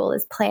schedule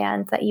is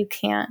planned that you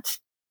can't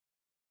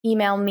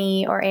email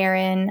me or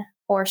Erin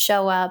or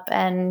show up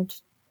and,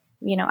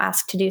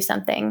 ask to do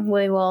something.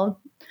 We will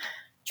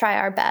try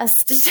our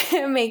best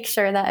to make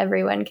sure that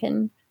everyone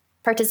can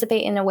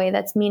participate in a way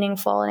that's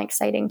meaningful and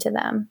exciting to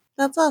them.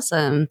 That's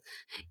awesome.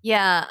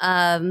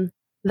 Yeah.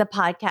 The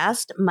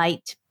podcast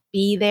might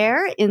be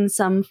there in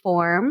some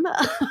form.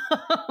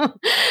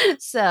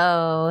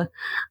 So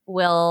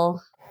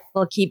we'll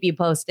keep you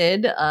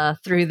posted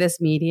through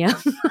this medium.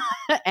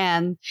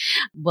 And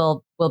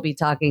we'll be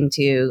talking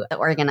to the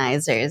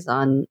organizers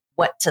on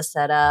what to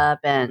set up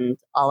and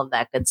all of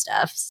that good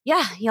stuff.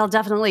 Yeah, you'll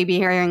definitely be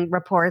hearing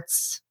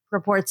reports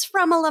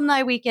from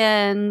Alumni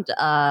Weekend.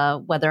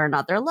 Whether or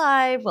not they're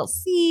live, we'll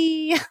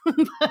see.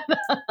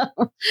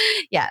 But,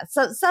 yeah,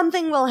 so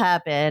something will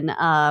happen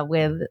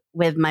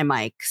with my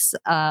mics.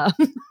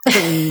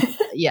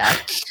 Yeah,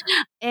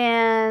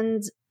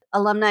 and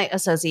Alumni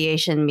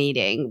Association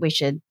meeting. We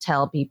should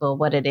tell people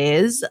what it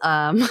is,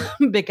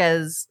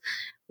 because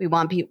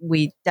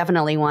we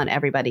definitely want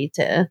everybody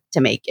to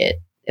make it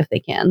if they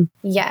can.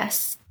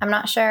 Yes, I'm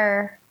not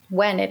sure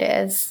when it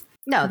is.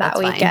 No, that that's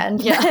weekend.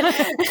 Fine. Yeah.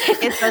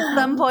 It's at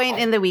some point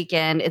in the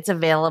weekend. It's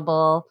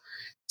available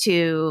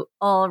to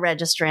all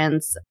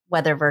registrants,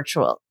 whether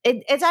virtual.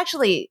 It's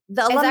actually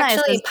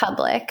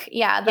public.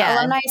 Yeah, the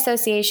Alumni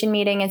Association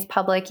meeting is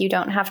public. You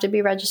don't have to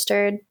be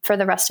registered for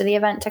the rest of the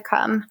event to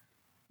come.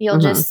 You'll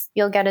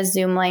get a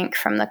Zoom link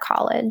from the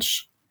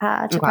college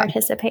to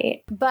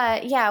participate.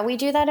 But yeah, we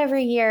do that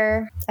every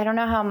year. I don't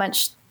know how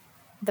much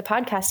the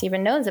podcast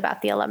even knows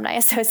about the Alumni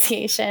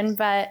Association,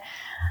 but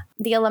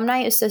the Alumni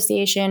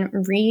Association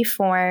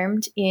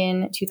reformed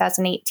in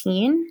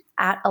 2018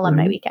 at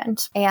Alumni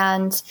Weekend.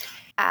 And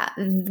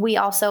we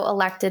also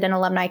elected an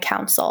alumni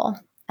council.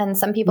 And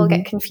some people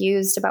get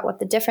confused about what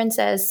the difference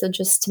is. So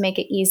just to make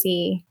it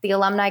easy, the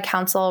alumni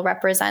council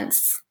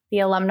represents the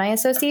Alumni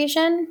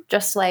Association,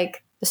 just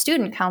like the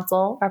student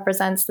council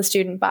represents the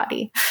student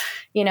body.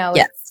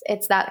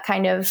 It's that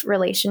kind of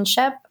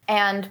relationship.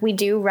 And we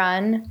do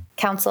run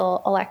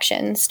council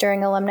elections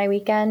during Alumni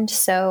Weekend.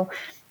 So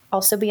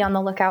also be on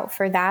the lookout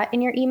for that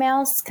in your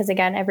emails, because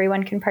again,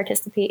 everyone can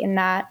participate in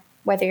that,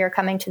 whether you're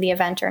coming to the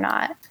event or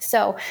not.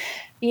 So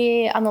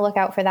be on the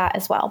lookout for that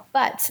as well.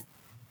 But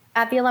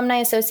at the Alumni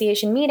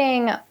Association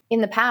meeting,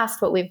 in the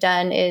past, what we've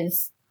done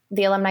is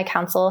the Alumni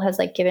Council has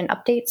given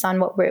updates on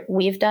what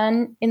we've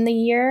done in the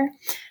year.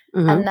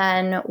 And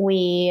then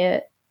we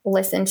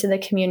listen to the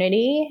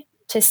community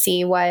to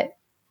see what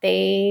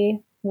they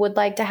would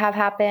like to have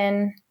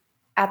happen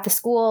at the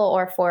school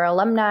or for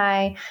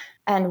alumni.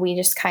 And we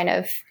just kind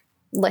of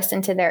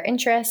listen to their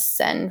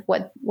interests and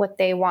what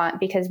they want,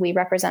 because we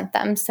represent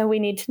them. So we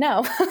need to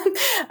know.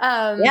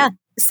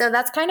 So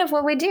that's kind of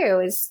what we do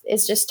is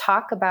just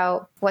talk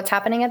about what's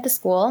happening at the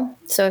school.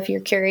 So if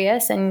you're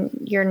curious and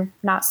you're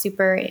not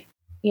super,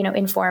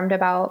 informed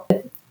about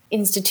the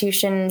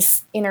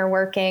institution's inner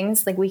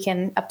workings, we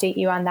can update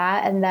you on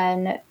that. And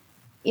then,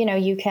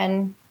 you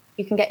can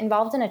get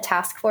involved in a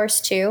task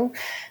force too.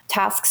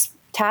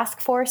 Task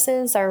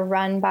forces are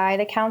run by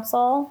the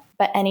council,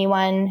 but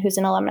anyone who's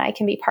an alumni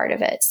can be part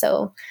of it.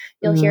 So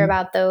you'll hear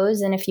about those.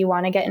 And if you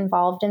want to get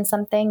involved in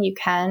something, you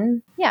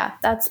can. Yeah,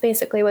 that's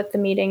basically what the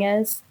meeting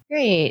is.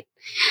 Great.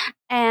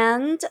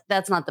 And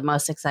that's not the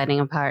most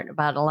exciting part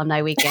about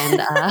Alumni Weekend.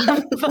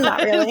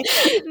 Not really.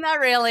 Not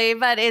really,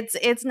 but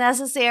it's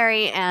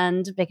necessary.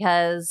 And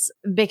because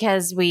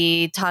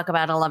we talk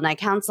about Alumni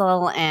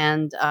Council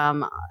and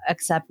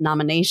accept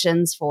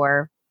nominations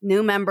for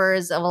new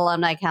members of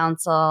Alumni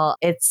Council,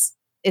 it's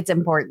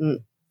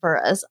important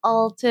for us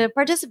all to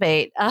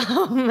participate.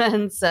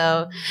 And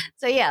so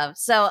yeah.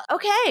 So,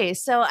 okay.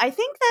 So I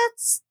think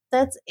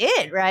that's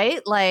it,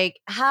 right?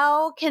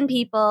 How can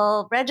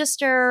people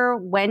register?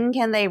 When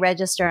can they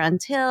register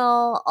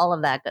until? All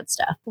of that good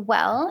stuff.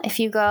 Well, if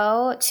you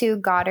go to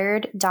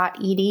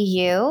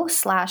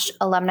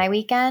goddard.edu/alumni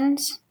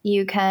weekend,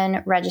 you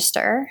can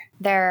register.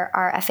 There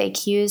are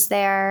FAQs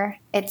there.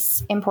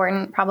 It's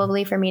important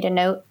probably for me to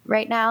note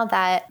right now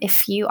that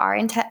if you are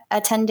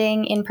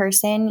attending in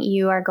person,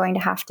 you are going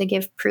to have to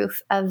give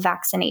proof of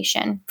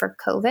vaccination for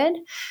COVID.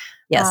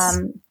 Yes.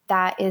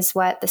 That is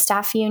what the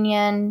staff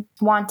union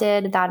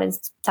wanted. That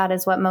is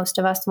what most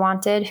of us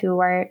wanted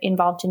who are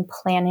involved in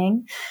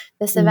planning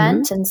this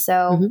event. And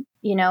so,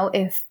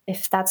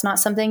 if that's not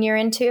something you're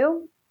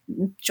into,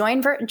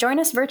 join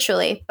us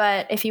virtually.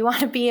 But if you want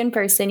to be in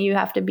person, you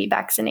have to be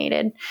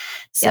vaccinated.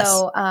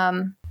 So,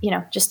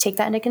 just take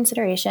that into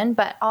consideration.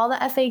 But all the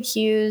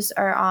FAQs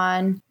are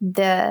on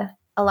the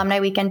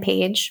Alumni Weekend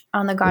page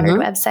on the Goddard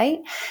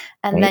website.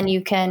 And then you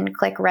can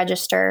click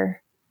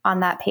register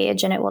on that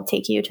page and it will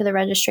take you to the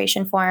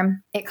registration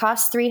form. It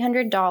costs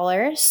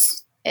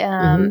 $300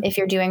 if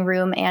you're doing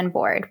room and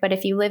board. But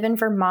if you live in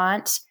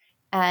Vermont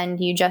and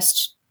you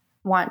just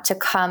want to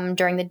come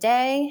during the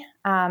day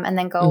and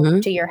then go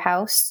to your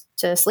house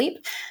to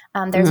sleep,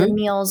 there's a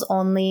meals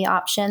only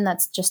option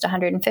that's just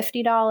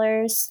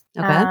 $150.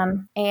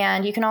 Okay.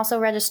 And you can also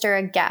register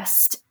a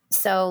guest.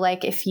 So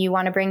like if you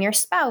want to bring your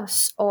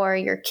spouse or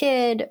your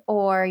kid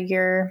or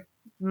your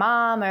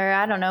mom, or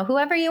I don't know,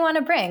 whoever you want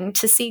to bring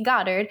to see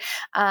Goddard,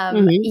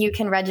 you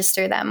can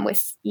register them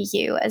with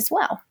you as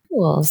well.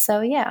 Cool. So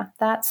yeah,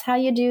 that's how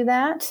you do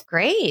that.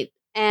 Great.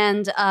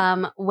 And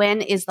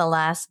when is the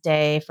last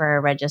day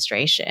for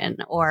registration,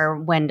 or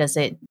when does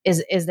it,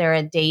 is there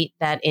a date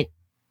that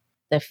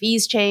the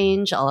fees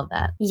change, all of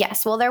that?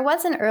 Yes. Well, there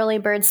was an early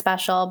bird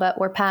special, but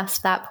we're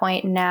past that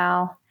point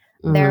now.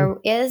 There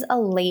is a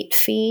late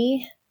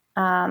fee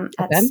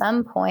at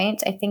some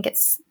point. I think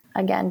it's,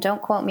 again,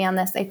 don't quote me on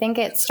this. I think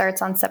it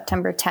starts on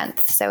September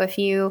 10th. So if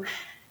you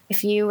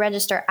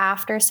register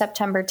after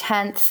September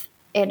 10th,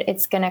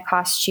 it's going to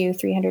cost you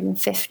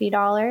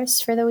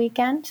 $350 for the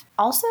weekend.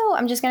 Also,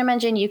 I'm just going to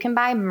mention you can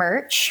buy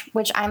merch,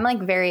 which I'm like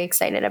very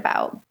excited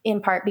about,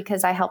 in part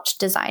because I helped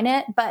design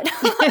it. But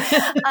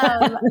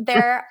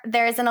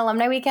there's an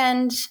Alumni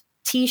Weekend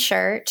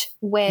t-shirt,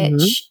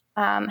 which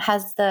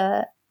has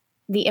the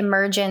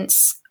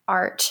emergence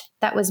art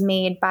that was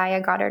made by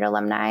a Goddard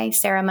alumni,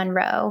 Sarah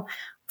Monroe,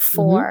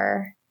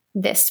 for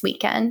this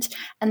weekend.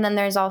 And then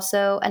there's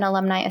also an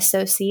Alumni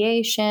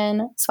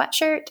Association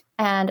sweatshirt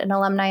and an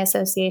Alumni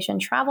Association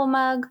travel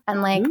mug.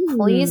 And like,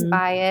 please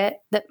buy it.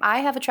 I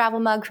have a travel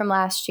mug from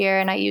last year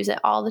and I use it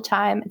all the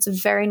time. It's a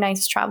very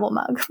nice travel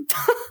mug.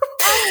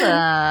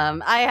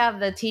 Awesome. I have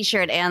the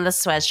t-shirt and the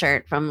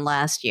sweatshirt from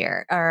last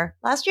year. Or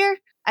last year?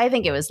 I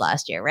think it was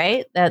last year,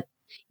 right?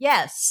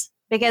 Yes.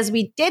 Because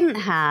we didn't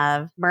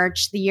have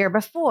merch the year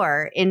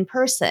before in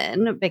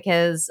person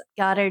because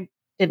Goddard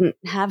didn't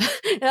have.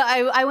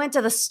 I went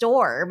to the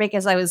store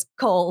because I was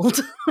cold.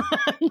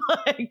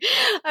 I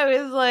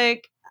was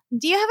like,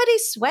 do you have any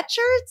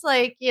sweatshirts?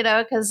 Like,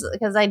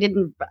 because I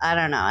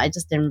don't know. I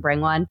just didn't bring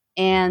one.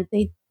 And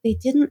they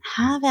didn't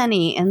have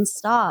any in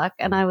stock.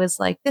 And I was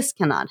like, this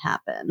cannot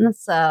happen.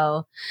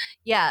 So,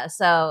 yeah.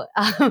 So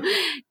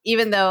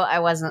even though I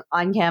wasn't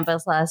on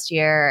campus last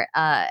year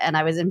and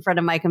I was in front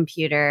of my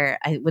computer,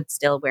 I would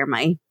still wear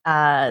my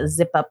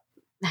zip up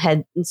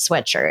head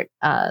sweatshirt.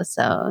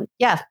 So,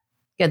 yeah.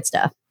 Good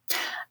stuff.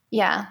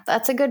 Yeah,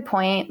 that's a good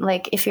point.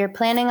 Like if you're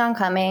planning on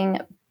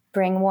coming,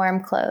 bring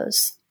warm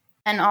clothes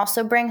and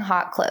also bring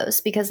hot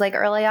clothes, because like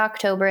early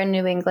October in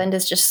New England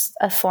is just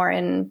a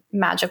foreign,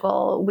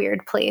 magical,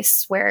 weird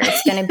place where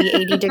it's going to be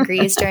 80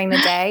 degrees during the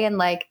day and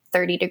like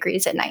 30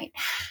 degrees at night.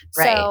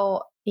 Right.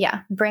 So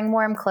yeah, bring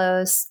warm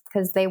clothes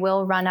because they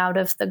will run out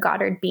of the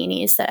Goddard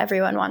beanies that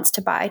everyone wants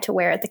to buy to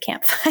wear at the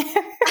campfire.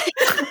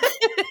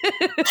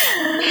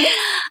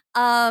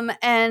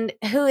 And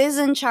who is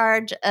in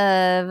charge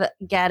of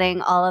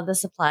getting all of the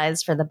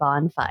supplies for the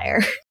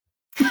bonfire?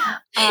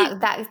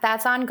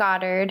 That's on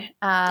Goddard. Okay.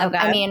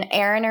 I mean,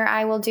 Aaron or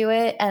I will do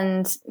it,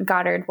 and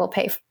Goddard will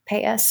pay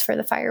us for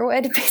the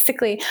firewood,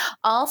 basically.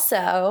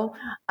 Also,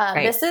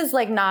 this is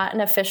like not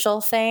an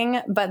official thing,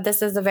 but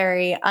this is a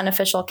very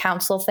unofficial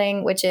council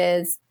thing, which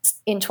is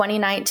in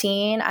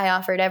 2019, I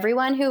offered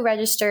everyone who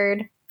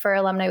registered for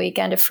Alumni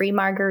Weekend a free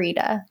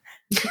margarita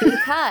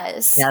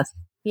because, yes.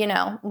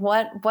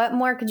 What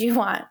more could you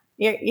want?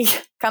 You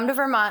come to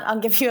Vermont, I'll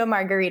give you a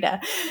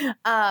margarita.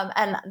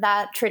 And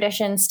that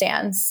tradition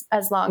stands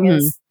as long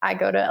as I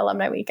go to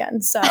Alumni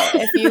Weekend. So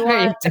if you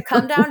want to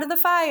come down to the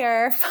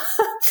fire,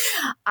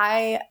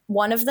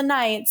 one of the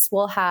nights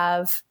will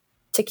have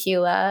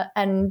tequila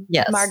and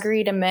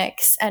margarita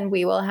mix, and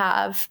we will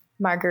have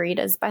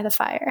margaritas by the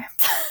fire.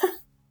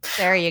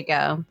 There you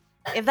go.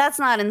 If that's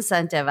not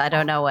incentive, I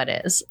don't know what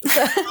is.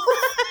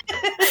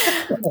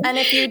 And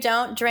if you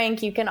don't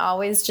drink, you can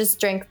always just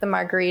drink the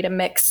margarita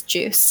mix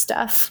juice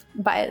stuff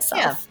by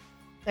itself. Yeah.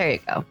 There you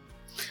go.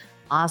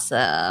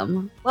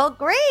 Awesome. Well,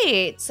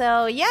 great.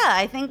 So, yeah,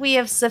 I think we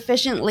have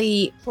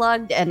sufficiently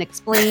plugged and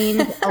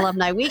explained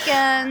Alumni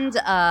Weekend.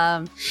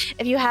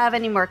 If you have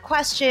any more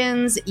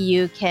questions,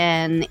 you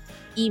can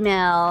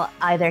email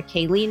either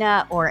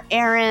Kaylina or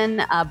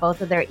Aaron.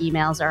 Both of their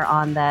emails are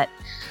on that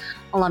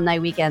Alumni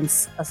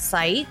Weekend's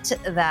site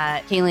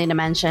that Kaylina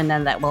mentioned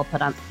and that we'll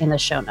put on in the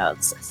show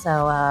notes.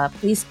 So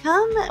please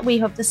come. We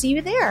hope to see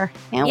you there.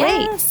 Can't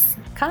wait.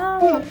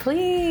 Come,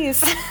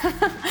 please. It's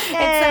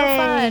so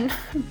fun.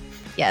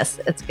 Yes,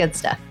 it's good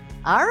stuff.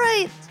 All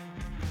right.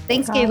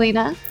 Thanks,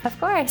 Kaylina. Of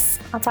course.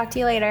 I'll talk to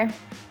you later.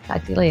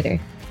 Talk to you later.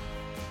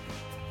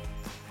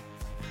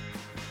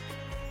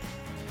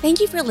 Thank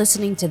you for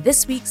listening to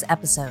this week's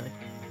episode.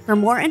 For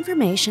more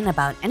information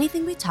about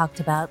anything we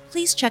talked about,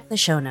 please check the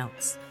show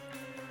notes.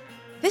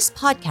 This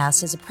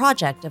podcast is a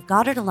project of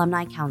Goddard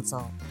Alumni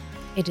Council.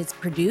 It is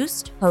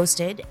produced,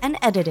 hosted, and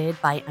edited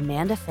by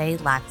Amanda Faye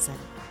Laxon.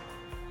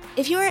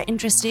 If you are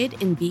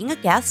interested in being a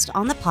guest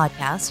on the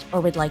podcast or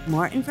would like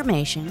more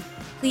information,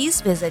 please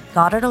visit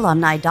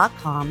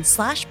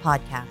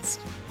goddardalumni.com/podcast.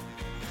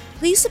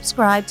 Please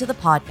subscribe to the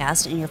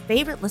podcast in your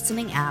favorite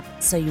listening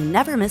app so you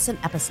never miss an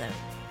episode.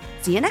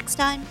 See you next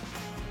time.